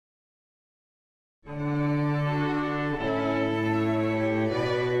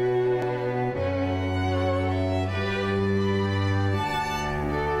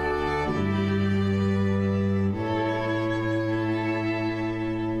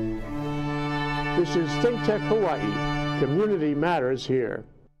This is ThinkTech Hawaii. Community matters here.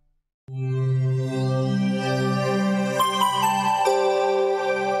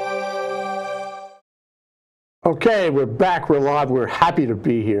 Okay, we're back. We're live. We're happy to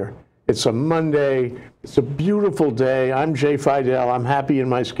be here. It's a Monday. It's a beautiful day. I'm Jay Fidel. I'm happy in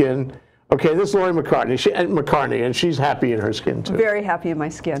my skin. Okay, this is Lori McCartney, and she's happy in her skin too. Very happy in my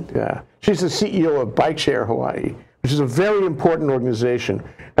skin. Yeah. She's the CEO of Bikeshare Hawaii, which is a very important organization,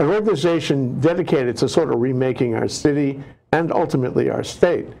 an organization dedicated to sort of remaking our city and ultimately our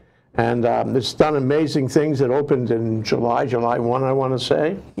state. And it's done amazing things. It opened in July 1, I want to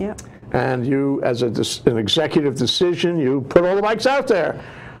say. Yeah. And you, as an executive decision, you put all the bikes out there.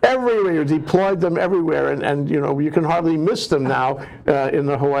 Everywhere, you deployed them everywhere, and you know, you can hardly miss them now in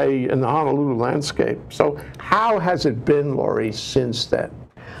the Honolulu landscape. So how has it been, Lori, since then?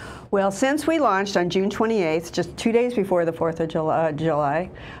 Well, since we launched on June 28th, just 2 days before the 4th of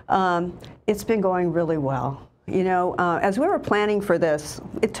July, it's been going really well. You know, as we were planning for this,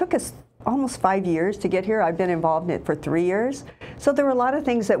 it took us almost 5 years to get here. I've been involved in it for 3 years. So there were a lot of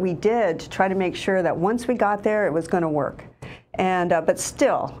things that we did to try to make sure that once we got there, it was going to work. And but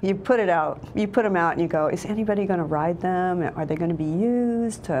still, you put it out, you put them out, and you go, is anybody going to ride them? Are they going to be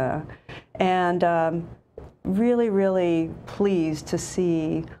used? Really, really pleased to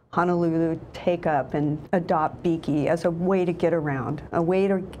see Honolulu take up and adopt Biki as a way to get around, a way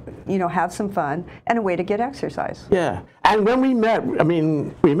to, you know, have some fun, and a way to get exercise. Yeah, and when we met, I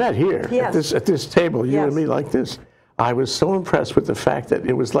mean, we met here yes. at this table, you yes. and me like this. I was so impressed with the fact that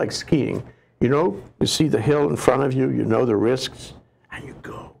it was like skiing. You know, you see the hill in front of you, you know the risks, and you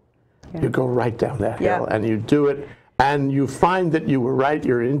go. Yeah. You go right down that hill, and you do it, and you find that you were right,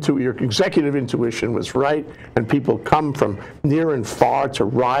 your executive intuition was right, and people come from near and far to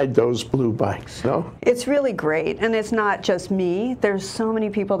ride those blue bikes, no? It's really great, and it's not just me. There's so many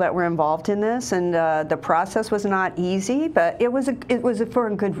people that were involved in this, and the process was not easy, but it was for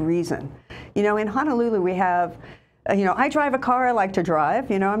a good reason. You know, in Honolulu we have, you know, I drive a car, I like to drive.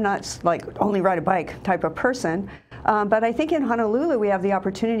 You know, I'm not like only ride a bike type of person. But I think in Honolulu we have the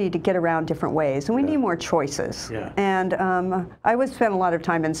opportunity to get around different ways, and we need more choices. Yeah. And I would spend a lot of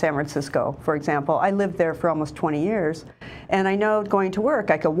time in San Francisco, for example. I lived there for almost 20 years, and I know going to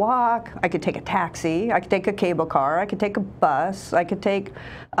work, I could walk, I could take a taxi, I could take a cable car, I could take a bus, I could take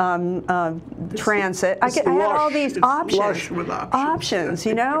transit. I had all these options,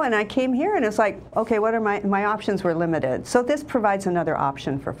 you know, and I came here and it's like, okay, what are my options were limited. So this provides another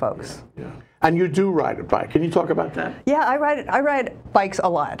option for folks. Yeah. Yeah. And you do ride a bike. Can you talk about that? Yeah, I ride bikes a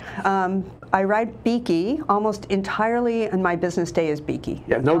lot. I ride Biki almost entirely, and my business day is Biki.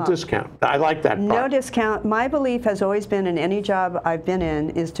 Yeah, no discount. I like that part. No discount. My belief has always been in any job I've been in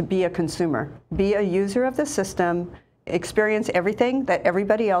is to be a consumer, be a user of the system, experience everything that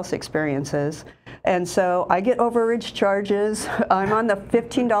everybody else experiences. And so I get overage charges. I'm on the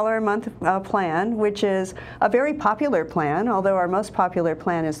 $15 a month plan, which is a very popular plan, although our most popular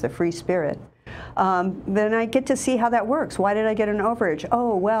plan is the Free Spirit. Then I get to see how that works. Why did I get an overage?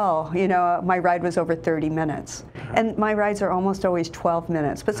 Oh, well, you know, my ride was over 30 minutes. And my rides are almost always 12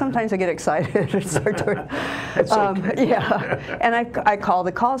 minutes, but sometimes I get excited and start doing yeah. And I call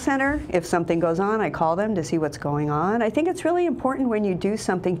the call center. If something goes on, I call them to see what's going on. I think it's really important when you do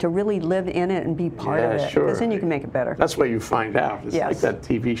something to really live in it and be part of it, because then you can make it better. That's where you find out. It's like that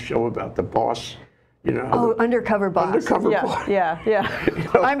TV show about the boss. You know, oh, undercover boss. Undercover boss. Yeah. You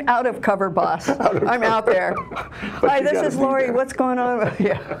know, I'm out of cover boss. I'm out there. Hi, this is Lori. What's going on?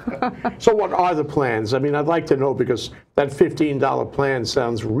 Yeah. So what are the plans? I mean, I'd like to know, because that $15 plan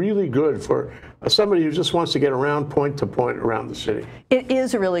sounds really good for somebody who just wants to get around point to point around the city. It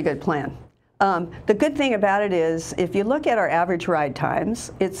is a really good plan. The good thing about it is, if you look at our average ride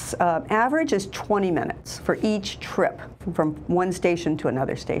times, its average is 20 minutes for each trip from one station to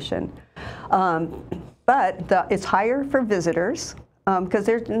another station. But it's higher for visitors because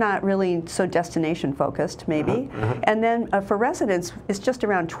they're not really so destination focused, maybe. And then for residents, it's just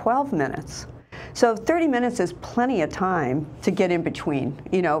around 12 minutes. So 30 minutes is plenty of time to get in between.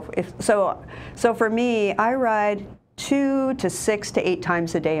 You know, so for me, I ride 2 to 6 to 8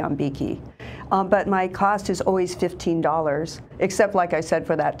 times a day on Biki. But my cost is always $15, except, like I said,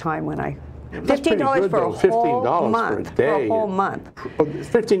 for that time when I... $15 for a whole month. For a whole month.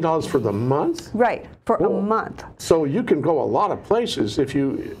 $15 for the month? Right, for a month. So you can go a lot of places if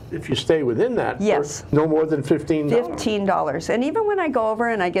you stay within that. Yes. For no more than $15. $15. And even when I go over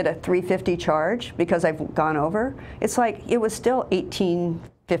and I get a $3.50 charge because I've gone over, it's like it was still $18.50.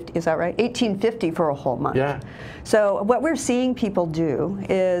 Is that right? $18.50 for a whole month. Yeah. So what we're seeing people do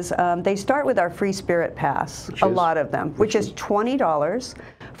is they start with our Free Spirit Pass, a lot of them, which is $20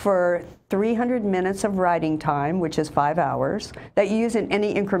 for 300 minutes of riding time, which is 5 hours, that you use in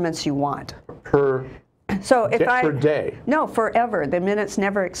any increments you want. Per day? No, forever. The minutes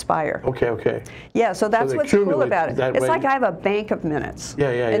never expire. Okay, okay. Yeah, so that's what's cool about it. It's like I have a bank of minutes.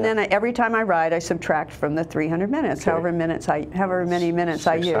 Yeah, yeah, and then every time I ride, I subtract from the 300 minutes, however many minutes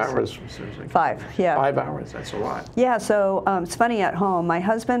I use. 6 hours. 5, yeah. 5 hours, that's a lot. Yeah, so it's funny at home. My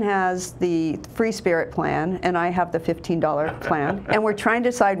husband has the Free Spirit plan, and I have the $15 plan, and we're trying to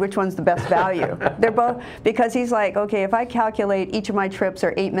decide which one's the best value. They're both, because he's like, okay, if I calculate each of my trips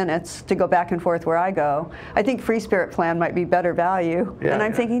are 8 minutes to go back and forth where I go, I think Free Spirit plan might be better value. Yeah, and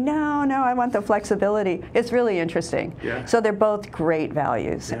I'm thinking, no, I want the flexibility. It's really interesting. Yeah. So they're both great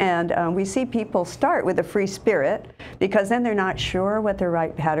values. Yeah. And we see people start with a Free Spirit because then they're not sure what their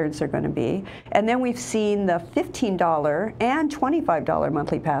right patterns are going to be. And then we've seen the $15 and $25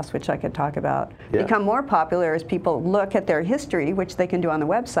 monthly pass, which I could talk about, become more popular as people look at their history, which they can do on the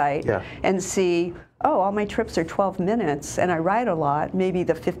website, and see, oh, all my trips are 12 minutes and I ride a lot, maybe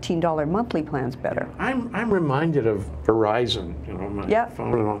the $15 monthly plan's better. I'm reminded of Verizon, my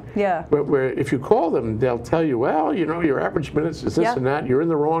phone and all. Yeah. Where if you call them, they'll tell you, well, your average minutes is this and that. You're in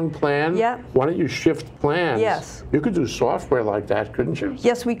the wrong plan. Yeah. Why don't you shift plans? Yes. You could do software like that, couldn't you?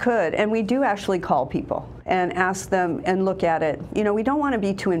 Yes, we could. And we do actually call people and ask them and look at it. We don't want to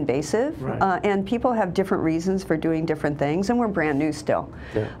be too invasive. Right. And people have different reasons for doing different things, and we're brand new still.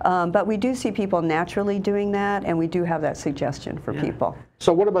 Yeah. But we do see people naturally doing that, and we do have that suggestion for people.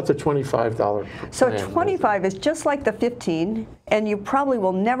 So what about the $25 plan? So 25 is just like the 15, and you probably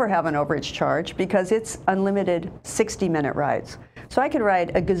will never have an overage charge because it's unlimited 60-minute rides. So I could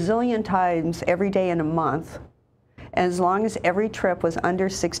ride a gazillion times every day in a month. As long as every trip was under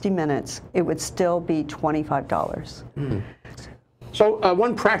 60 minutes, it would still be $25. Mm. So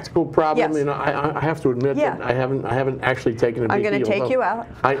one practical problem, I have to admit that I haven't actually taken a Biki. I'm going to take you out.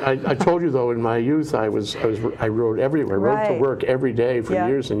 I told you though, in my youth, I rode everywhere. I rode to work every day for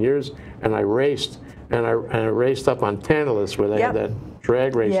years and years, and I raced, and I raced up on Tantalus where they had that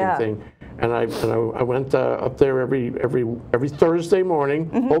drag racing thing. And I went up there every Thursday morning.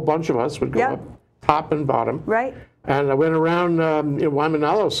 A whole bunch of us would go up, top and bottom. Right. And I went around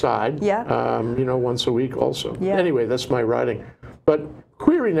Waimanalo side, once a week also. Yeah. Anyway, that's my riding. But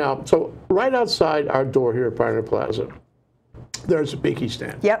query now, so right outside our door here at Pioneer Plaza, there's a Biki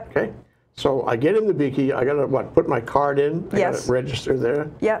stand. Yep. Okay. So I get in the Biki. I gotta put my card in. I gotta register there.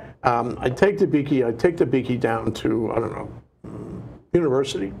 Yep. I take the Biki down to, I don't know,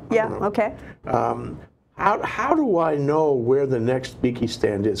 University. Okay. How do I know where the next Biki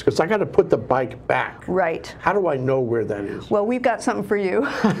stand is? Because I got to put the bike back. Right. How do I know where that is? Well, we've got something for you.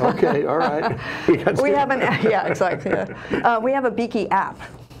 Okay, all right. We have exactly. We have a Biki app,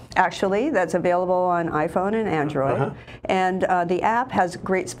 actually, that's available on iPhone and Android. And the app has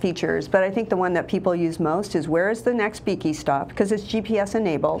great features, but I think the one that people use most is where is the next Biki stop, because it's GPS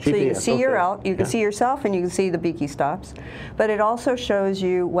enabled. So you can see your route, you can see yourself, and you can see the Biki stops. But it also shows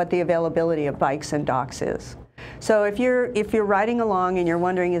you what the availability of bikes and docks is. So if you're riding along and you're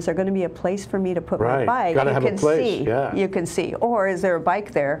wondering, is there going to be a place for me to put my bike? Gotta have a place. You can see. Or is there a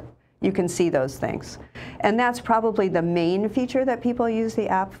bike there? You can see those things. And that's probably the main feature that people use the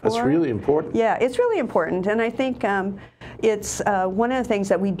app for. That's really important. Yeah, it's really important. And I think it's one of the things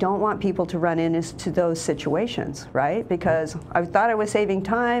that we don't want people to run into those situations, right? Because I thought I was saving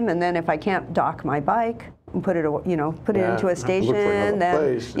time, and then if I can't dock my bike and put it into a station,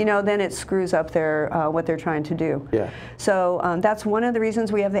 then it screws up what they're trying to do. Yeah. So that's one of the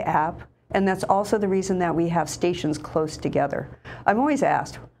reasons we have the app, and that's also the reason that we have stations close together. I'm always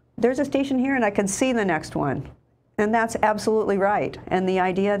asked, there's a station here and I can see the next one. And that's absolutely right. And the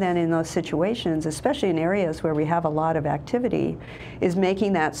idea then in those situations, especially in areas where we have a lot of activity, is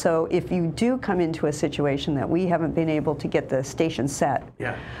making that so if you do come into a situation that we haven't been able to get the station set,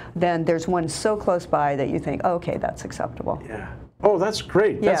 then there's one so close by that you think, okay, that's acceptable. Yeah. Oh, that's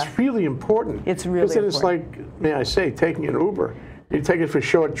great. That's really important. It's really important. It's like, may I say, taking an Uber. You take it for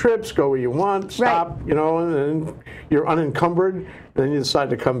short trips, go where you want, stop, and then you're unencumbered, and then you decide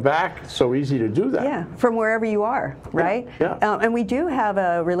to come back. It's so easy to do that. Yeah, from wherever you are, right? Yeah. And we do have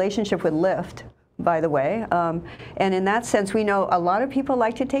a relationship with Lyft, by the way. And in that sense, we know a lot of people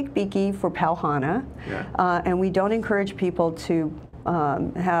like to take Biki for Pauhana, and we don't encourage people to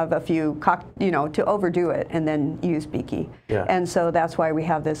have a few, to overdo it and then use Biki. Yeah. And so that's why we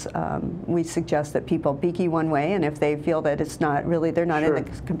have this, we suggest that people Biki one way, and if they feel that it's not really, they're not in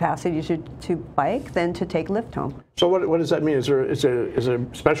the capacity to bike, then to take Lyft home. So what does that mean? Is there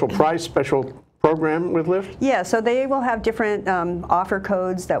a special price, special program with Lyft? Yeah, so they will have different offer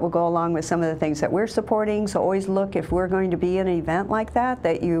codes that will go along with some of the things that we're supporting. So always look, if we're going to be in an event like that,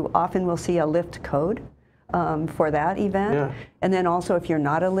 that you often will see a Lyft code for that event. Yeah. And then also if you're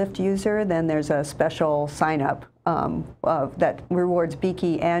not a Lyft user, then there's a special sign up that rewards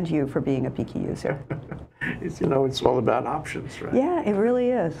Biki and you for being a Biki user. You know, it's all about options, right? Yeah, it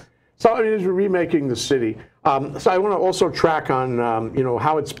really is. So it is remaking the city. So I want to also track on, you know,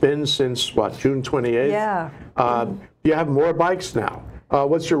 how it's been since, what, June 28th? Yeah. You have more bikes now.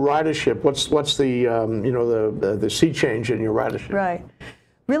 What's your ridership? What's the, you know, the sea change in your ridership? Right.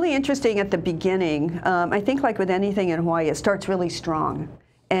 Really interesting at the beginning. I think like with anything in Hawaii, it starts really strong.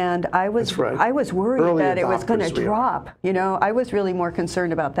 And I was worried that it was going to drop. You know, I was really more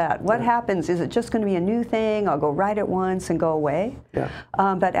concerned about that. What happens? Is it just going to be a new thing? I'll go ride it once and go away. Yeah.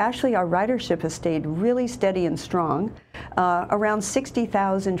 But actually, our ridership has stayed really steady and strong, around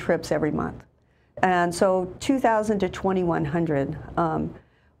 60,000 trips every month, and so 2,000 to 2,100.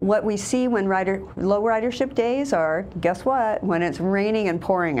 What we see when low ridership days are, guess what? When it's raining and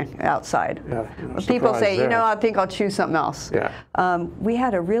pouring outside. Yeah, people say, you know, I think I'll choose something else. Yeah. We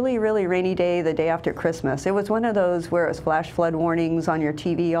had a really, really rainy day the day after Christmas. It was one of those where it was flash flood warnings on your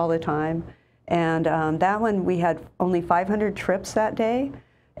TV all the time. And that one, we had only 500 trips that day.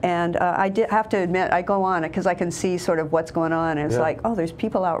 And I did have to admit, I go on it because I can see sort of what's going on. And it's like, oh, there's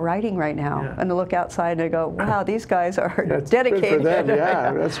people out riding right now. Yeah. And I look outside and I go, wow, these guys are dedicated. Good for them.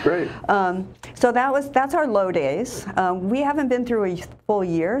 Yeah, that's great. So that's our low days. We haven't been through a full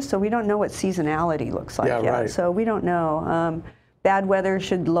year, so we don't know what seasonality looks like yet. Right. So we don't know. Bad weather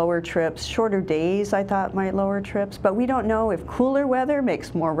should lower trips. Shorter days, I thought, might lower trips. But we don't know if cooler weather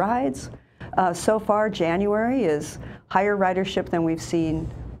makes more rides. So far, January is higher ridership than we've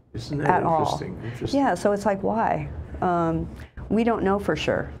seen Isn't that interesting? Yeah, so it's like, why? We don't know for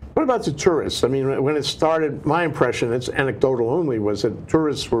sure. What about the tourists? I mean, when it started, my impression, it's anecdotal only, was that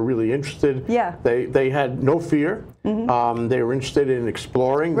tourists were really interested. Yeah. They had no fear. Mm-hmm. They were interested in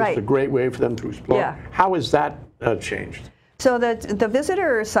exploring. Right. It's a great way for them to explore. Yeah. How has that changed? So the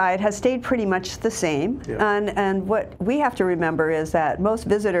visitor side has stayed pretty much the same. Yeah. And what we have to remember is that most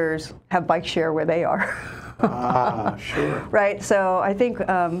visitors have Bikeshare where they are. Ah, sure. Right, so I think,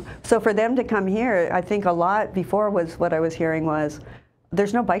 so for them to come here, I think a lot before was what I was hearing was,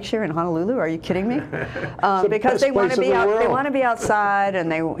 there's no Bikeshare in Honolulu. Are you kidding me? Because they want to be out. They want to be outside,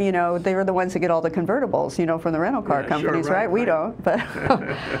 and they were the ones that get all the convertibles, from the rental car companies, sure, right? We don't,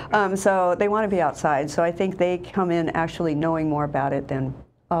 but so they want to be outside. So I think they come in actually knowing more about it than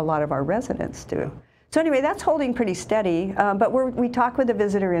a lot of our residents do. So anyway, that's holding pretty steady. But we talk with the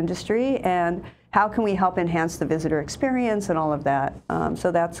visitor industry and how can we help enhance the visitor experience and all of that.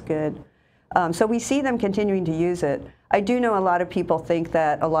 So that's good. So we see them continuing to use it. I do know a lot of people think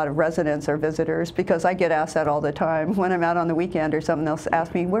that a lot of residents are visitors because I get asked that all the time. When I'm out on the weekend or something, they'll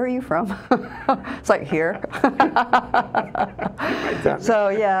ask me, where are you from? It's like, here. So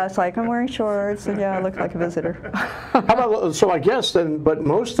yeah, it's like, I'm wearing shorts and yeah, I look like a visitor. How about, so I guess then, but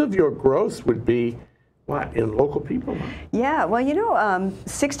most of your growth would be what, in local people? Yeah, well,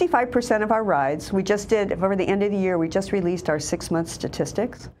 65% of our rides, we just did, over the end of the year, we just released our 6-month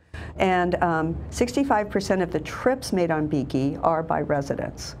statistics. And 65% of the trips made on Biki are by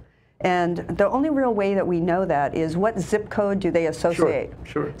residents. And the only real way that we know that is what zip code do they associate.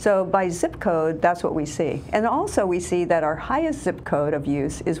 Sure. So by zip code, that's what we see. And also we see that our highest zip code of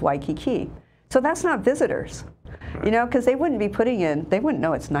use is Waikiki. So that's not visitors. Because they wouldn't be putting in, they wouldn't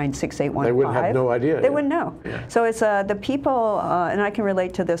know it's 96815. They wouldn't have no idea. They wouldn't know. Yeah. So it's the people, and I can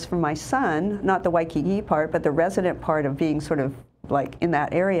relate to this from my son, not the Waikiki part, but the resident part of being sort of like in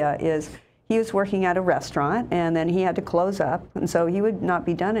that area is he was working at a restaurant and then he had to close up. And so he would not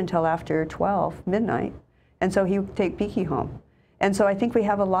be done until after 12 midnight. And so he would take Biki home. And so I think we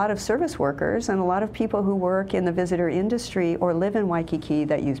have a lot of service workers and a lot of people who work in the visitor industry or live in Waikiki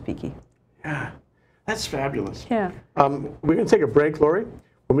that use Biki. Yeah. That's fabulous. Yeah. We're going to take a break, Lori.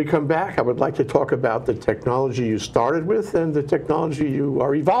 When we come back, I would like to talk about the technology you started with and the technology you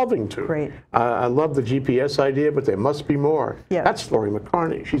are evolving to. Great. I love the GPS idea, but there must be more. Yeah. That's Lori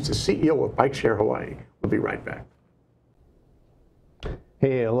McCarney. She's the CEO of Bikeshare Hawaii. We'll be right back.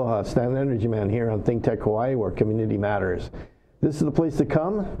 Hey, aloha. Stan Energy Man here on ThinkTech Hawaii, where community matters. This is the place to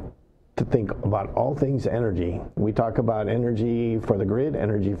come to think about all things energy. We talk about energy for the grid,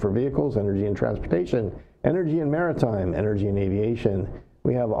 energy for vehicles, energy in transportation, energy in maritime, energy in aviation.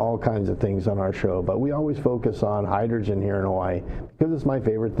 We have all kinds of things on our show, but we always focus on hydrogen here in Hawaii because it's my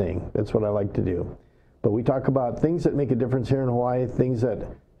favorite thing. That's what I like to do. But we talk about things that make a difference here in Hawaii, things that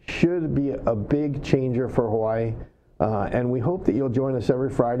should be a big changer for Hawaii. And we hope that you'll join us every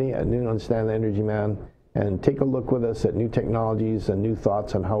Friday at noon on Stand the Energy Man and take a look with us at new technologies and new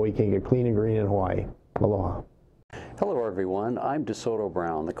thoughts on how we can get clean and green in Hawaii. Aloha. Hello everyone, I'm DeSoto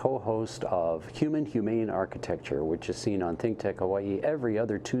Brown, the co-host of Human Humane Architecture, which is seen on ThinkTech Hawaii every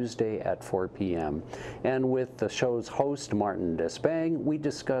other Tuesday at 4 p.m. And with the show's host, Martin Despang, we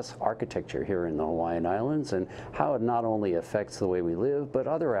discuss architecture here in the Hawaiian Islands and how it not only affects the way we live, but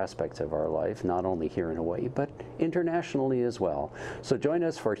other aspects of our life, not only here in Hawaii, but internationally as well. So join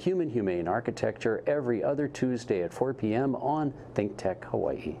us for Human Humane Architecture every other Tuesday at 4 p.m. on ThinkTech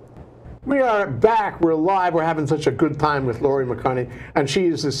Hawaii. We are back. We're live. We're having such a good time with Lori McCarney, and she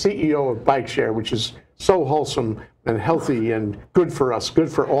is the CEO of Bikeshare, which is so wholesome and healthy and good for us,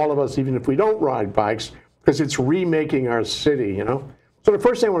 good for all of us, even if we don't ride bikes, because it's remaking our city, you know. So the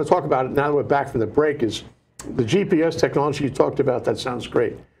first thing I want to talk about, now that we're back from the break, is the GPS technology you talked about. That sounds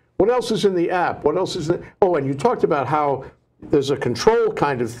great. What else is in the app? What else is in? Oh, and you talked about how there's a control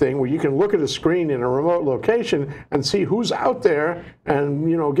kind of thing where you can look at a screen in a remote location and see who's out there and,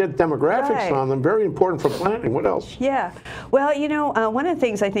 you know, get demographics on them. Very important for planning. What else? Yeah. Well, you know, one of the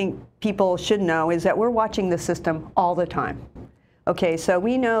things I think people should know is that we're watching the system all the time. Okay, so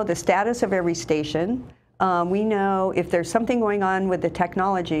we know the status of every station. We know if there's something going on with the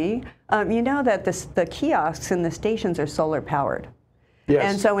technology. You know that the kiosks in the stations are solar powered. Yes.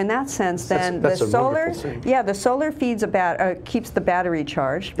 And so in that sense, then the solar, the solar feeds keeps the battery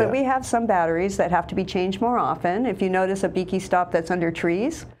charged, but we have some batteries that have to be changed more often. If you notice a Biki Stop that's under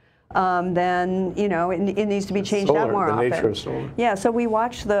trees, then, you know, it needs to be changed out more often. The nature of solar. Yeah, so we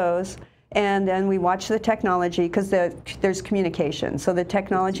watch those. And then we watch the technology because there's communication. So the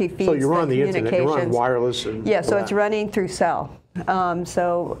technology feeds the communications. So you're on the internet, you're on wireless. And so it's running through cell.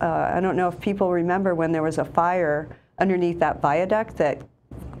 I don't know if people remember when there was a fire underneath that viaduct that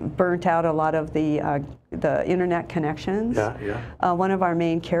burnt out a lot of the internet connections. One of our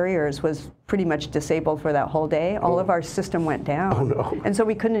main carriers was pretty much disabled for that whole day. All of our system went down. Oh, no. And so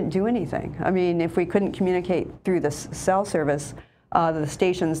we couldn't do anything. I mean, if we couldn't communicate through the cell service, the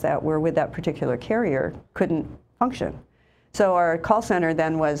stations that were with that particular carrier couldn't function. So our call center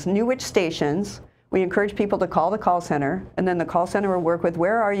then knew which stations. We encourage people to call the call center, and then the call center will work with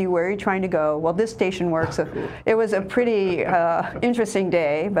where are you trying to go? Well, this station works. It was a pretty interesting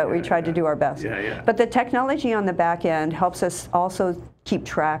day, but we tried to do our best. But the technology on the back end helps us also keep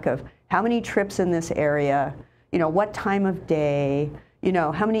track of how many trips in this area, you know, what time of day, you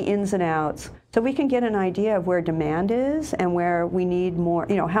know, how many ins and outs. So we can get an idea of where demand is and where we need more,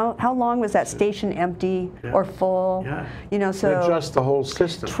 you know, how long was that station empty or full? You know, so adjust the whole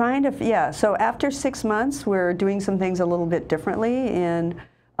system. So after 6 months, we're doing some things a little bit differently and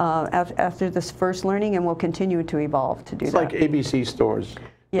after this first learning, and we'll continue to evolve to do that. It's like ABC stores.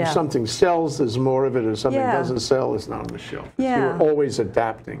 If something sells, there's more of it. If something doesn't sell, it's not on the shelf. So you're always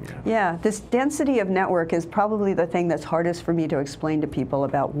adapting. This density of network is probably the thing that's hardest for me to explain to people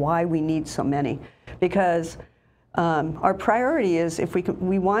about why we need so many. Because our priority is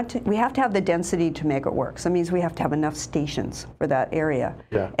we have to have the density to make it work. So that means we have to have enough stations for that area.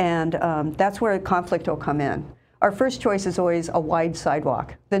 And that's where conflict will come in. Our first choice is always a wide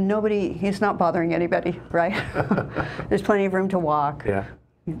sidewalk. Then it's not bothering anybody, right? There's plenty of room to walk.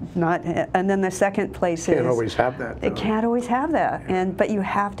 And then the second place is... Can't always have that, though. It can't always have that, but you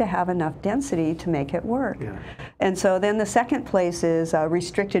have to have enough density to make it work. And so then the second place is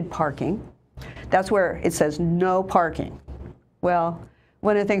restricted parking. That's where it says no parking. Well,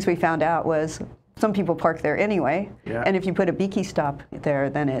 one of the things we found out was some people park there anyway, and if you put a Biki Stop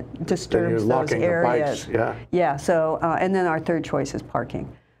there, then it disturbs those areas. So, and then our third choice is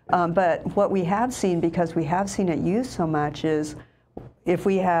parking. But what we have seen, because we have seen it used so much, is if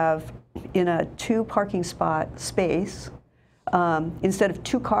we have in a 2 parking spot space, instead of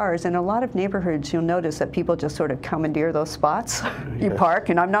 2 cars, in a lot of neighborhoods you'll notice that people just sort of commandeer those spots. You park,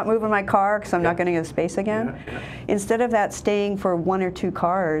 and I'm not moving my car because I'm not going to get space again. Instead of that staying for 1 or 2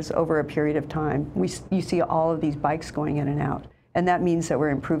 cars over a period of time, you see all of these bikes going in and out. And that means that we're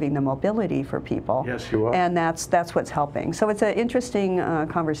improving the mobility for people. Yes, you are. And that's what's helping. So it's an interesting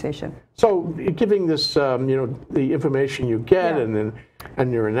conversation. So giving this, you know, the information you get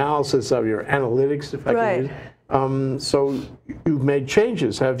and your analysis of your analytics, if I can use. So you've made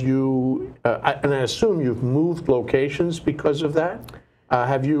changes. Have you, and I assume you've moved locations because of that?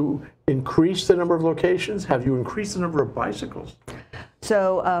 Have you increased the number of locations? Have you increased the number of bicycles?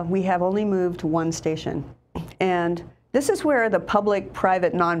 So we have only moved 1 station. And this is where the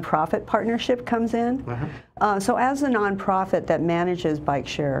public-private nonprofit partnership comes in. So as a nonprofit that manages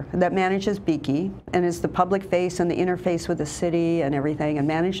Bikeshare, that manages Biki, and is the public face and the interface with the city and everything, and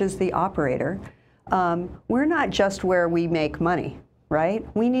manages the operator, we're not just where we make money, right?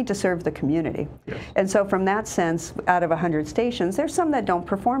 We need to serve the community. Yes. And so from that sense, out of 100 stations, there's some that don't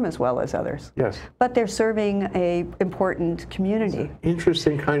perform as well as others. Yes. But they're serving an important community.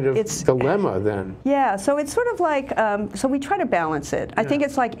 Interesting kind of dilemma then. Yeah, so it's sort of like, so we try to balance it. I think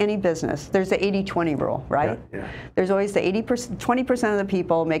it's like any business. There's the 80-20 rule, right? Yeah. There's always the 20% of the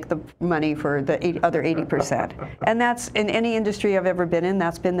people make the money for the other 80%. And that's, in any industry I've ever been in,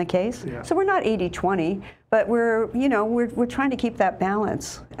 that's been the case. Yeah. So we're not 80-20, but we're trying to keep that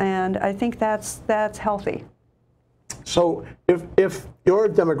balance. And I think that's healthy. So if your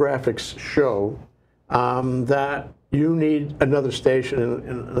demographics show that you need another station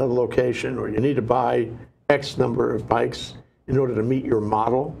in another location, or you need to buy X number of bikes in order to meet your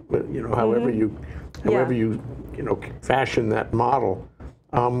model, however you fashion that model,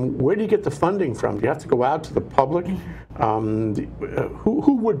 where do you get the funding from? Do you have to go out to the public?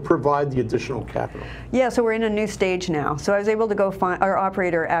 Who would provide the additional capital? Yeah, so we're in a new stage now. So I was able to go find, our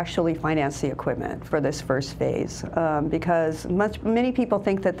operator actually financed the equipment for this first phase because many people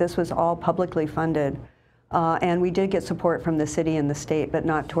think that this was all publicly funded. And we did get support from the city and the state, but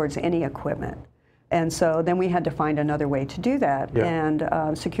not towards any equipment. And so then we had to find another way to do that. Yeah.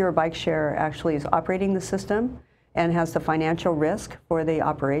 And Secure Bikeshare actually is operating the system and has the financial risk for the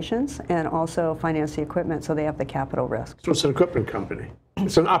operations and also finance the equipment, so they have the capital risk. So it's an equipment company.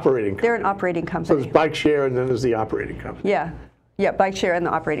 It's an operating company. They're an operating company. So there's Bikeshare and then there's the operating company. Yeah, Bikeshare and the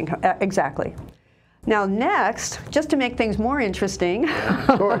operating company, exactly. Now next, just to make things more interesting,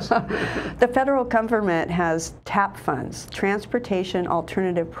 Of course. the federal government has TAP funds, Transportation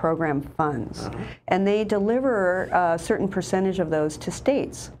Alternative Program funds, and they deliver a certain percentage of those to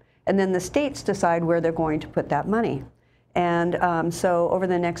states. And then the states decide where they're going to put that money. And so over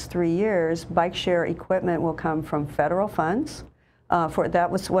the next 3 years, Bikeshare equipment will come from federal funds. That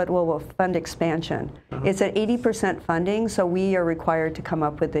was what will fund expansion. It's at 80% funding, so we are required to come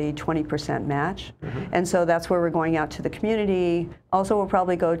up with a 20% match. And so that's where we're going out to the community. Also, we'll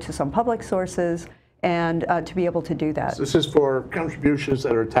probably go to some public sources and to be able to do that. So this is for contributions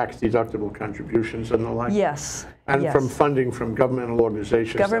that are tax-deductible contributions and the like? Yes. And yes. from funding from governmental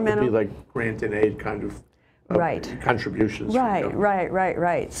organizations, that would be like grant and aid kind of contributions.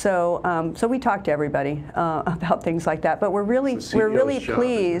 Right. So, so we talk to everybody about things like that. But we're really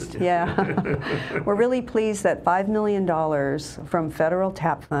pleased. Yeah, we're really pleased that $5 million from federal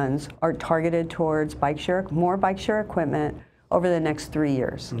TAP funds are targeted towards more Bikeshare equipment over the next 3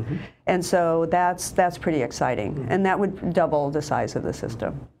 years. And so that's pretty exciting, and that would double the size of the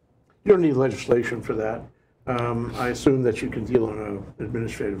system. You don't need legislation for that. I assume that you can deal on an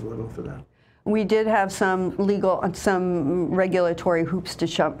administrative level for that. We did have some regulatory hoops to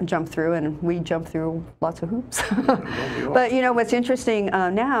jump through, and we jumped through lots of hoops. But what's interesting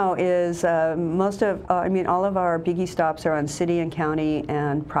now is all of our Biki Stops are on city and county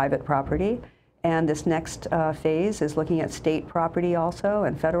and private property. And this next phase is looking at state property also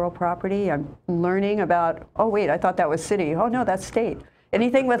and federal property. I'm learning about, oh wait, I thought that was city. Oh no, that's state.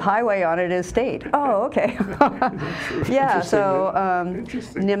 Anything with highway on it is state. Oh, okay. Yeah, so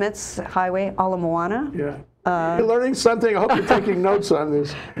Nimitz Highway, Ala Moana. Yeah. You're learning something. I hope you're taking notes on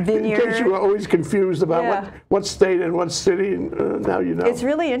this. Vineyard. In case you were always confused about what state and what city, now you know. It's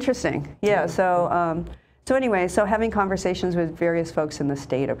really interesting. Yeah, so anyway, so having conversations with various folks in the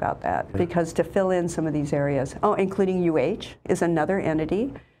state about that, because to fill in some of these areas, including UH is another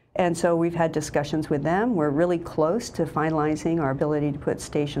entity. And so we've had discussions with them. We're really close to finalizing our ability to put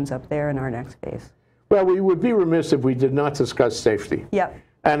stations up there in our next phase. Well, we would be remiss if we did not discuss safety. Yeah.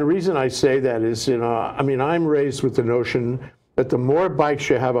 And the reason I say that is, I'm raised with the notion that the more bikes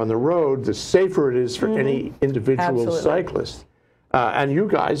you have on the road, the safer it is for any individual cyclist. And you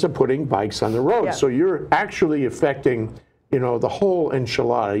guys are putting bikes on the road. Yeah. So you're actually affecting, the whole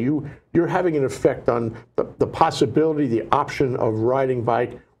enchilada. You're having an effect on the possibility, the option of riding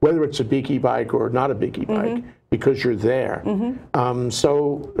bike, whether it's a Biki bike or not a Biki bike, because you're there.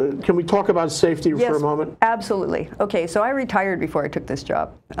 So can we talk about safety for a moment? Absolutely. Okay, so I retired before I took this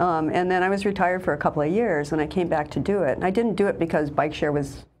job. And then I was retired for a couple of years, and I came back to do it. And I didn't do it because Bikeshare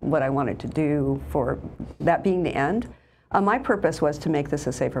was what I wanted to do, for that being the end. My purpose was to make this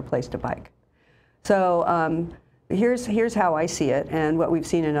a safer place to bike. So here's how I see it, and what we've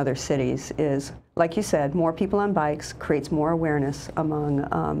seen in other cities is, like you said, more people on bikes creates more awareness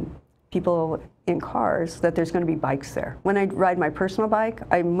among people in cars that there's going to be bikes there. When I ride my personal bike,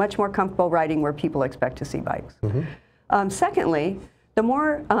 I'm much more comfortable riding where people expect to see bikes. Secondly, the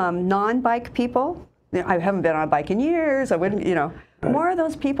more non-bike people, I haven't been on a bike in years, I wouldn't, more of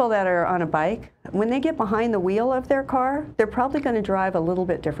those people that are on a bike, when they get behind the wheel of their car, they're probably going to drive a little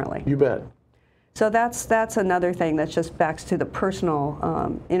bit differently. You bet. So that's another thing that's just backs to the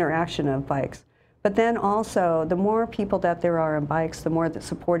personal interaction of bikes. But then also, the more people that there are on bikes, the more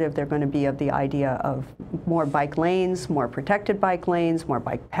supportive they're going to be of the idea of more bike lanes, more protected bike lanes, more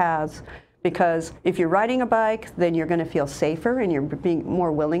bike paths. Because if you're riding a bike, then you're going to feel safer and you're being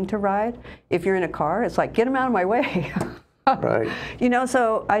more willing to ride. If you're in a car, it's like, get them out of my way. Right. You know,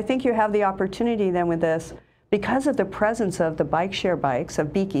 so I think you have the opportunity then with this, because of the presence of the bike share bikes, of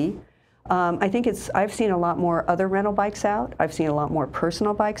Biki, I think I've seen a lot more other rental bikes out. I've seen a lot more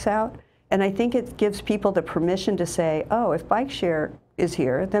personal bikes out. And I think it gives people the permission to say, oh, if Bikeshare is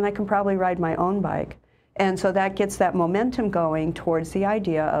here, then I can probably ride my own bike. And so that gets that momentum going towards the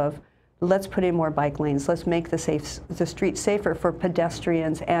idea of, let's put in more bike lanes. Let's make the street safer for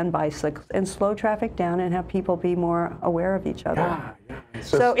pedestrians and bicycles, and slow traffic down and have people be more aware of each other. Yeah.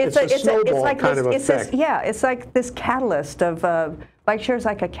 So it's like this catalyst of Bikeshare is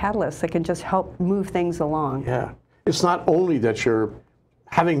like a catalyst that can just help move things along. Yeah. It's not only that you're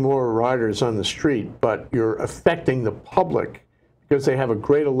having more riders on the street, but you're affecting the public because they have a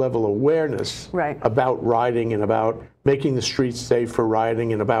greater level of awareness about riding and about making the streets safe for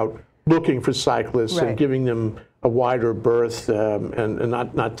riding and about looking for cyclists and giving them a wider berth and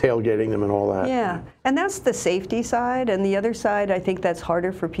not tailgating them and all that. Yeah, and that's the safety side. And the other side, I think that's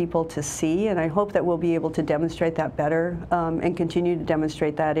harder for people to see, and I hope that we'll be able to demonstrate that better and continue to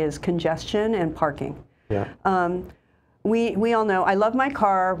demonstrate that, is congestion and parking. Yeah. We all know I love my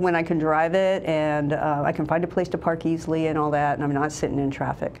car when I can drive it and I can find a place to park easily and all that, and I'm not sitting in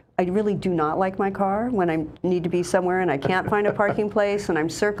traffic. I really do not like my car when I need to be somewhere and I can't find a parking place and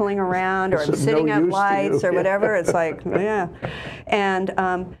I'm circling around or I'm sitting at lights or whatever. It's like, yeah. And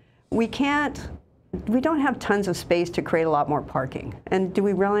we don't have tons of space to create a lot more parking. And do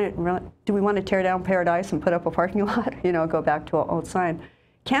we want to tear down Paradise and put up a parking lot? You know, go back to an old sign.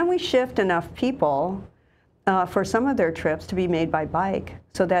 Can we shift enough people for some of their trips to be made by bike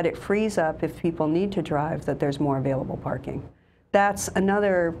so that it frees up, if people need to drive, that there's more available parking? That's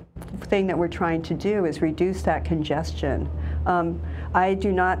another thing that we're trying to do, is reduce that congestion. I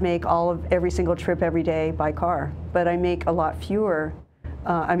do not make every single trip every day by car, but I make a lot fewer,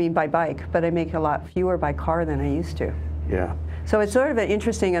 by bike, but I make a lot fewer by car than I used to. Yeah. So it's sort of an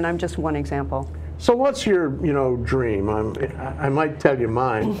interesting, and I'm just one example. So what's your, dream? I might tell you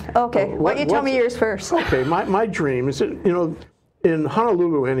mine. Okay, why don't you tell me yours first? Okay, my dream is that, in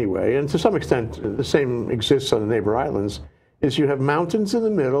Honolulu anyway, and to some extent the same exists on the neighbor islands, is you have mountains in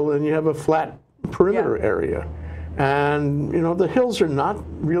the middle and you have a flat perimeter area. And, the hills are not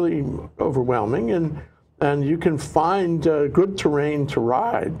really overwhelming, and you can find good terrain to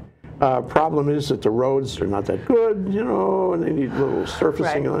ride. Problem is that the roads are not that good, and they need a little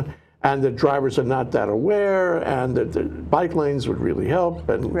surfacing. Right. And the drivers are not that aware, and the bike lanes would really help,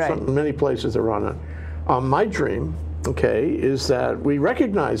 and many places are on it. My dream, is that we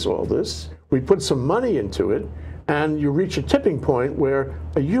recognize all this, we put some money into it, and you reach a tipping point where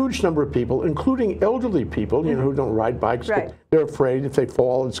a huge number of people, including elderly people, who don't ride bikes, they're afraid if they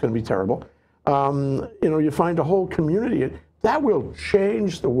fall, it's going to be terrible. You find a whole community. That will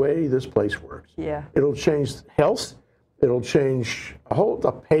change the way this place works. Yeah. It'll change health. It'll change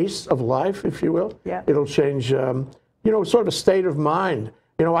the pace of life, if you will. Yeah. It'll change, sort of a state of mind.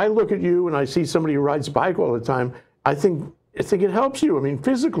 I look at you and I see somebody who rides a bike all the time. I think it helps you. I mean,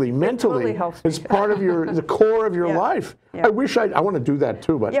 physically, mentally. It totally helps me. It's part of the core of your life. Yeah. I wish I want to do that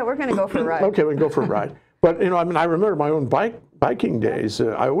too, but. Yeah, we're going to go for a ride. Okay, we can go for a ride. But, I remember my own biking days.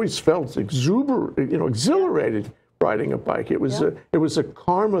 I always felt exhilarated riding a bike. It was a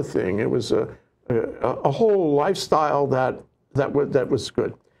karma thing. It was a whole lifestyle that was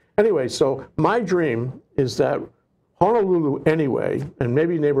good. Anyway, so my dream is that Honolulu anyway, and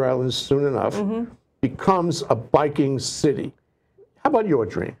maybe Neighbor Islands soon enough, becomes a biking city. How about your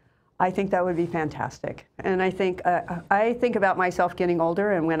dream? I think that would be fantastic. And I think about myself getting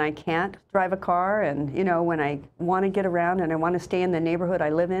older, and when I can't drive a car, and when I want to get around and I want to stay in the neighborhood I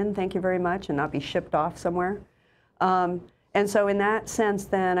live in, thank you very much, and not be shipped off somewhere. And so in that sense,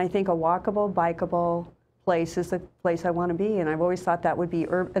 then, I think a walkable, bikeable place is the place I want to be. And I've always thought that would be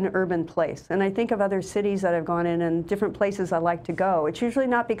an urban place. And I think of other cities that I've gone in and different places I like to go. It's usually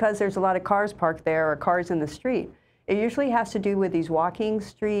not because there's a lot of cars parked there or cars in the street. It usually has to do with these walking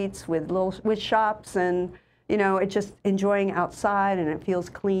streets with shops and, it just enjoying outside, and it feels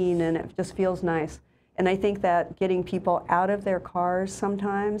clean and it just feels nice. And I think that getting people out of their cars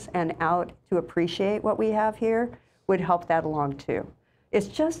sometimes and out to appreciate what we have here would help that along too. It's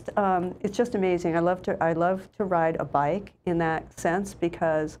just amazing. I love to ride a bike in that sense,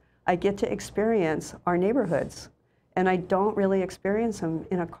 because I get to experience our neighborhoods, and I don't really experience them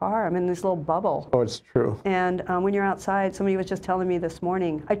in a car. I'm in this little bubble. Oh, it's true. And when you're outside, somebody was just telling me this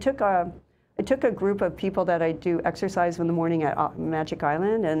morning, I took a group of people that I do exercise in the morning at Magic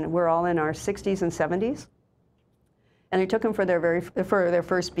Island, and we're all in our 60s and 70s. And I took them for their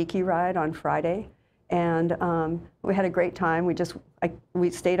first Biki ride on Friday, and we had a great time. We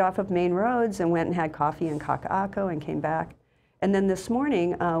stayed off of main roads and went and had coffee in Kaka'ako and came back. And then this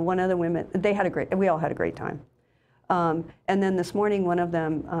morning, one of the women, we all had a great time. And then this morning, one of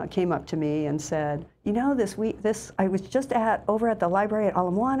them came up to me and said, you know, I was just over at the library at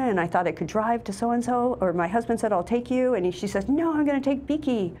Ala Moana, and I thought I could drive to so-and-so, or my husband said, I'll take you. And she says, no, I'm going to take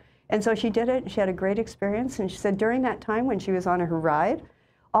Biki. And so she did it, and she had a great experience. And she said during that time when she was on her ride,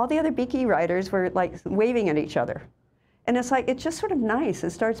 all the other Biki riders were like waving at each other. And it's like, it's just sort of nice.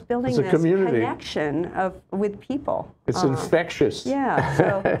 It starts building this connection with people. It's infectious.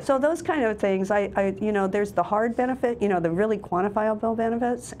 Yeah, so those kind of things, there's the hard benefit, the really quantifiable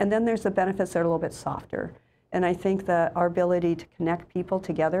benefits, and then there's the benefits that are a little bit softer. And I think that our ability to connect people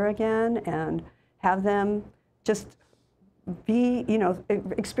together again and have them just be,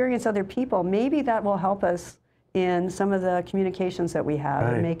 experience other people, maybe that will help us in some of the communications that we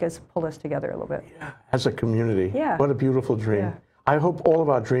have and pull us together a little bit. Yeah, as a community. Yeah. What a beautiful dream. Yeah. I hope all of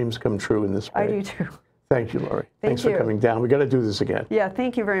our dreams come true in this way. I do too. Thank you, Lori. Thanks for coming down. We got to do this again. Yeah,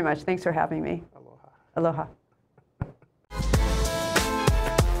 thank you very much. Thanks for having me. Aloha. Aloha.